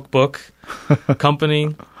cookbook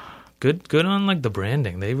company. Good on like the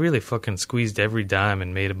branding. They really fucking squeezed every dime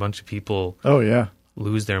and made a bunch of people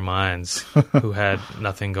lose their minds who had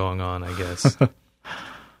nothing going on, I guess.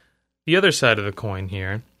 The other side of the coin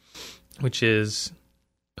here, which is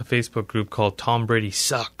a Facebook group called Tom Brady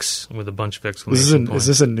Sucks with a bunch of exclamation points. Is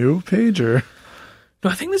this a new page or? No,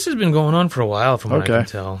 I think this has been going on for a while from what I can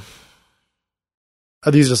tell.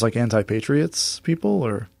 Are these just like anti-Patriots people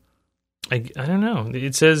or? I don't know.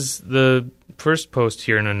 It says the first post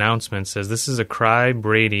here, an announcement says this is a Cry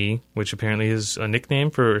Brady, which apparently is a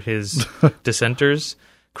nickname for his dissenters.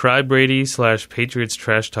 Cry Brady / Patriots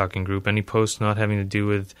trash talking group. Any post not having to do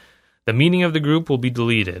with the meaning of the group will be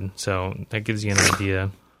deleted. So that gives you an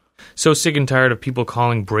idea. So sick and tired of people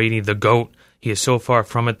calling Brady the GOAT. He is so far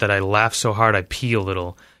from it that I laugh so hard I pee a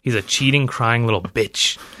little. He's a cheating, crying little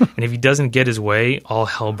bitch. And if he doesn't get his way, all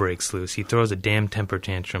hell breaks loose. He throws a damn temper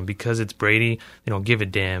tantrum. Because it's Brady, they don't give a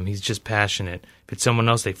damn. He's just passionate. If it's someone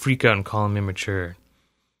else, they freak out and call him immature.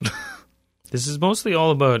 This is mostly all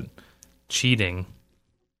about cheating.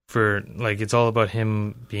 It's all about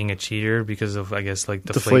him being a cheater because of, I guess, like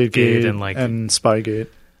Deflategate and Spygate.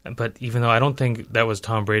 But even though I don't think that was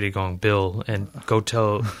Tom Brady going, Bill, and go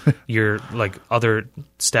tell your like other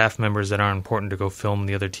staff members that aren't important to go film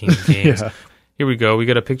the other team's games. Here we go. We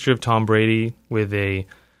got a picture of Tom Brady with a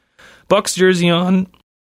Bucs jersey on,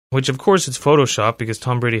 which of course it's Photoshop because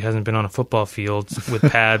Tom Brady hasn't been on a football field with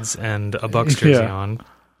pads and a Bucs jersey on.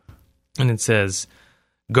 And it says,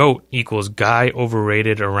 GOAT equals guy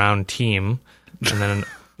overrated around team. And then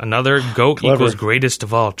another GOAT equals greatest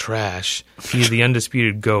of all trash. He's the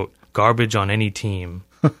undisputed GOAT. Garbage on any team.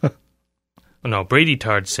 No, Brady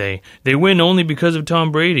tards say, they win only because of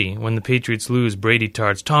Tom Brady. When the Patriots lose, Brady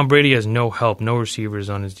tards. Tom Brady has no help, no receivers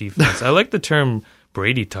on his defense. I like the term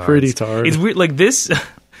Brady tards. Brady tard. It's weird. Like this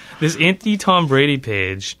anti-Tom Brady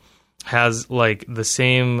page has like the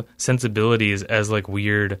same sensibilities as like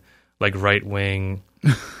weird, like right-wing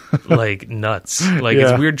like nuts. Like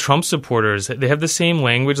it's weird Trump supporters. They have the same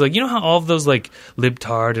language. Like, you know how all of those like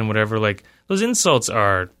libtard and whatever, like those insults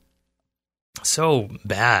are so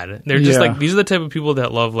bad. They're just like, these are the type of people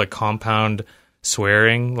that love like compound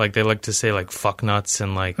swearing. Like they like to say like fuck nuts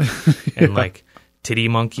and like and like titty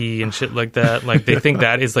monkey and shit like that. Like they think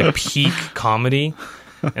that is like peak comedy.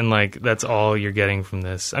 And like that's all you're getting from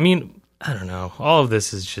this. I mean, I don't know. All of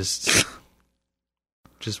this is just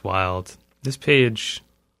wild. This page,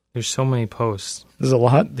 there's so many posts. There's a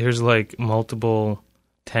lot? There's like multiple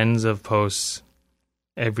tens of posts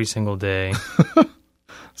every single day.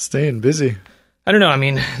 Staying busy. I don't know. I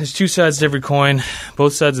mean, there's two sides to every coin.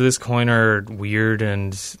 Both sides of this coin are weird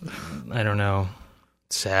and, I don't know,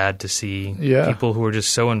 sad to see. People who are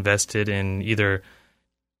just so invested in either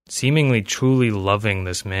seemingly truly loving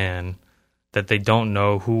this man that they don't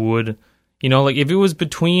know who would, you know, like if it was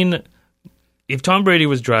between... If Tom Brady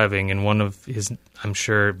was driving in one of his, I'm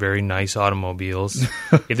sure, very nice automobiles,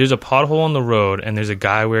 if there's a pothole on the road and there's a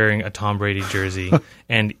guy wearing a Tom Brady jersey,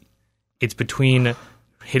 and it's between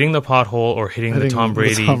hitting the pothole or hitting the Tom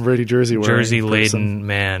Brady jersey-laden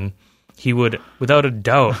man, he would, without a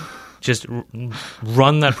doubt, just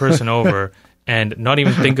run that person over and not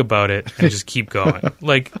even think about it and just keep going.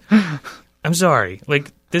 Like, I'm sorry.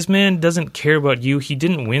 Like, this man doesn't care about you. He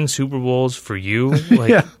didn't win Super Bowls for you.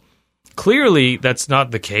 Like, clearly, that's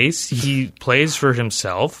not the case. He plays for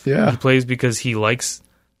himself. He plays because he likes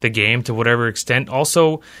the game to whatever extent.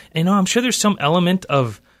 Also, you know, I'm sure there's some element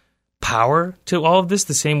of power to all of this,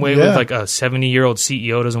 the same way with like a 70-year-old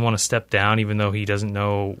CEO doesn't want to step down even though he doesn't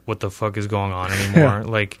know what the fuck is going on anymore.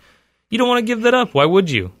 Like, you don't want to give that up. Why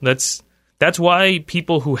would you? That's why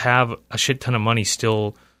people who have a shit ton of money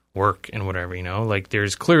still work and whatever, you know? Like,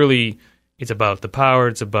 there's clearly, it's about the power,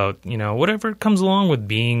 it's about, you know, whatever comes along with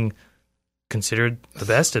being considered the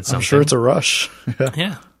best at something. I'm sure it's a rush.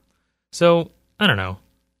 Yeah. So, I don't know.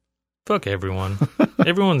 Fuck everyone.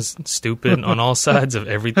 Everyone's stupid on all sides of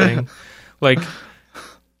everything. Like,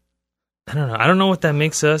 I don't know. I don't know what that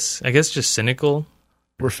makes us. I guess just cynical.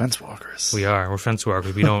 We're fence walkers. We are. We're fence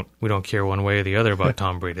walkers. We don't care one way or the other about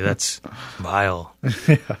Tom Brady. That's vile.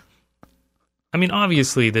 Yeah. I mean,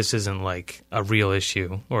 obviously, this isn't like a real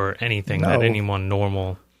issue or anything that anyone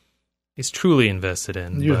normal is truly invested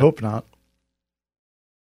in. You hope not.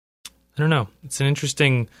 I don't know. It's an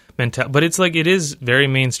interesting mentality, but it's like it is very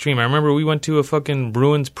mainstream. I remember we went to a fucking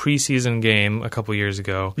Bruins preseason game a couple years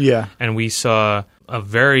ago. Yeah, and we saw a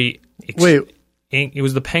very it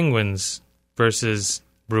was the Penguins versus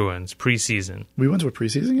Bruins preseason. We went to a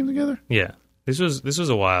preseason game together? Yeah. This was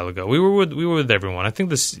a while ago. We were with everyone. I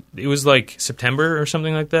think it was like September or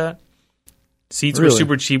something like that. Seats were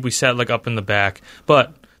super cheap. We sat like up in the back.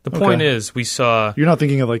 But the point is, we saw. You're not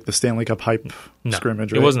thinking of like the Stanley Cup hype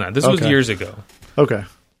scrimmage, right? It wasn't that. This was years ago. Okay.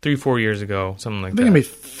 3-4 years ago, something like that. I think I may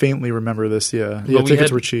faintly remember this. Yeah. Yeah.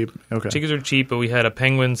 Tickets were cheap. Okay. Tickets were cheap, but we had a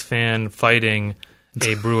Penguins fan fighting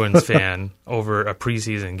a Bruins fan over a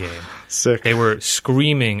preseason game. Sick. They were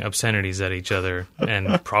screaming obscenities at each other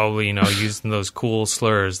and probably, you know, using those cool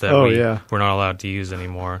slurs that we're not allowed to use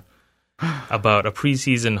anymore about a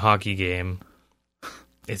preseason hockey game.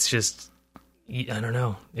 It's just, I don't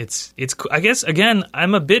know. It's. I guess, again,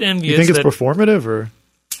 I'm a bit envious. You think it's performative or?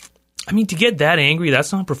 I mean, to get that angry,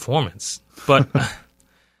 that's not performance. But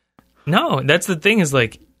no, that's the thing is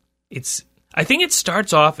like, I think it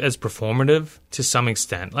starts off as performative to some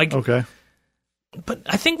extent. Like, okay. But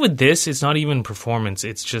I think with this, it's not even performance.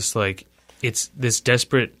 It's just like, it's this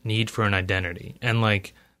desperate need for an identity. And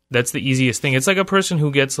like, that's the easiest thing. It's like a person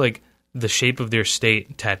who gets like the shape of their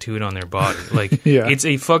state tattooed on their body. Like, it's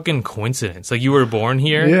a fucking coincidence. Like, you were born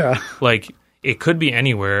here. Yeah. Like, it could be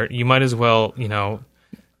anywhere. You might as well, you know,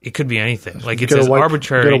 it could be anything. Like, it's as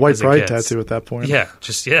arbitrary as it gets. Get a white pride tattoo at that point. Yeah,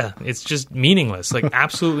 it's just meaningless. Like,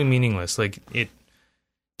 absolutely meaningless. Like,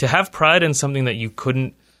 to have pride in something that you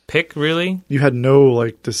couldn't pick, really. You had no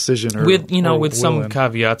like decision or with some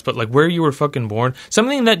caveats, but like where you were fucking born,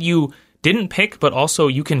 something that you didn't pick, but also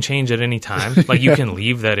you can change at any time. Like, you can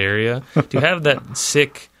leave that area. To have that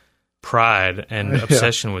sick pride and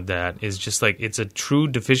obsession with that is just like, it's a true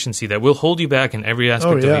deficiency that will hold you back in every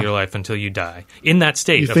aspect of your life until you die in that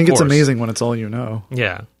state. You think it's amazing when it's all you know.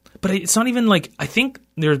 Yeah, but it's not even like, I think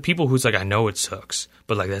there are people who's like, I know it sucks,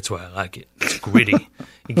 but like, that's why I like it. It's gritty.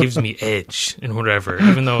 It gives me edge and whatever,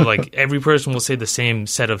 even though like every person will say the same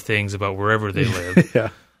set of things about wherever they live. Yeah,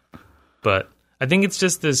 but I think it's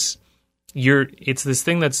just this. It's this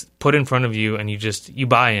thing that's put in front of you and you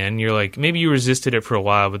buy in. You're like, maybe you resisted it for a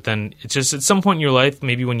while, but then it's just at some point in your life,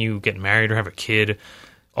 maybe when you get married or have a kid,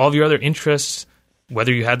 all of your other interests,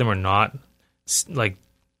 whether you had them or not, like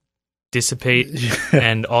dissipate,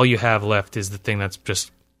 and all you have left is the thing that's just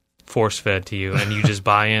force-fed to you, and you just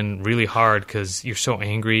buy in really hard because you're so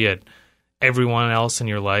angry at everyone else in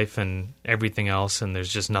your life and everything else, and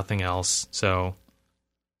there's just nothing else. So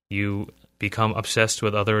you become obsessed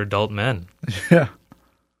with other adult men. Yeah.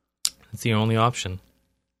 It's the only option.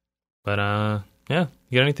 But, you got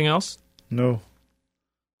anything else? No.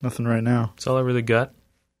 Nothing right now. That's all I really got.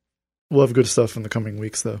 We'll have good stuff in the coming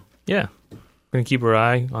weeks, though. Yeah. We're going to keep our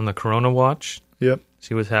eye on the Corona watch. Yep.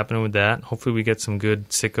 See what's happening with that. Hopefully we get some good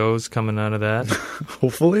sickos coming out of that.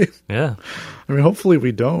 Hopefully? Yeah. I mean, hopefully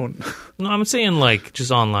we don't. No, I'm saying like just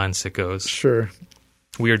online sickos. Sure.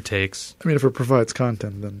 Weird takes. I mean, if it provides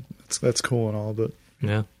content, then that's cool and all, but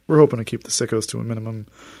yeah, we're hoping to keep the sickos to a minimum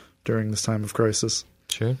during this time of crisis.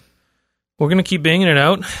 Sure. We're going to keep banging it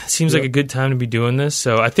out. Seems like a good time to be doing this.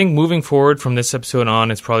 So I think moving forward from this episode on,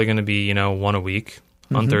 it's probably going to be, one a week.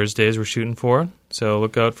 On Thursdays we're shooting for. So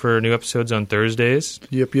look out for new episodes on Thursdays.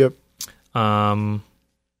 Yep. And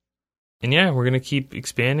yeah, we're going to keep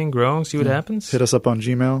expanding, growing, see what happens. Hit us up on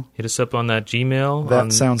Gmail. Hit us up on that Gmail.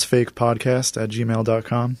 That sounds fake podcast at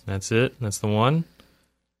gmail.com. That's it. That's the one.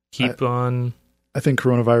 Keep on. I think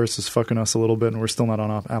coronavirus is fucking us a little bit, and we're still not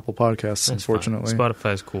on Apple Podcasts, unfortunately. Fine.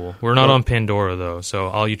 Spotify's cool. We're not on Pandora, though, so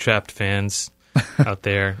all you Trapped fans out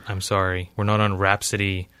there, I'm sorry. We're not on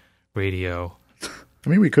Rhapsody Radio. I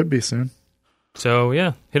mean, we could be soon. So,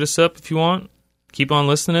 yeah, hit us up if you want. Keep on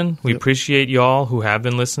listening. We appreciate y'all who have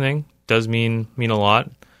been listening. Does mean a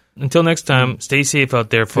lot. Until next time, stay safe out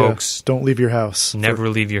there, folks. Yeah, don't leave your house. Never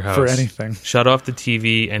leave your house. For anything. Shut off the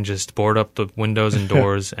TV and just board up the windows and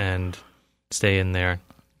doors and stay in there.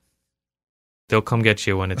 They'll come get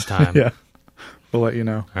you when it's time. Yeah. We'll let you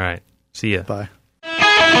know. All right. See ya. Bye.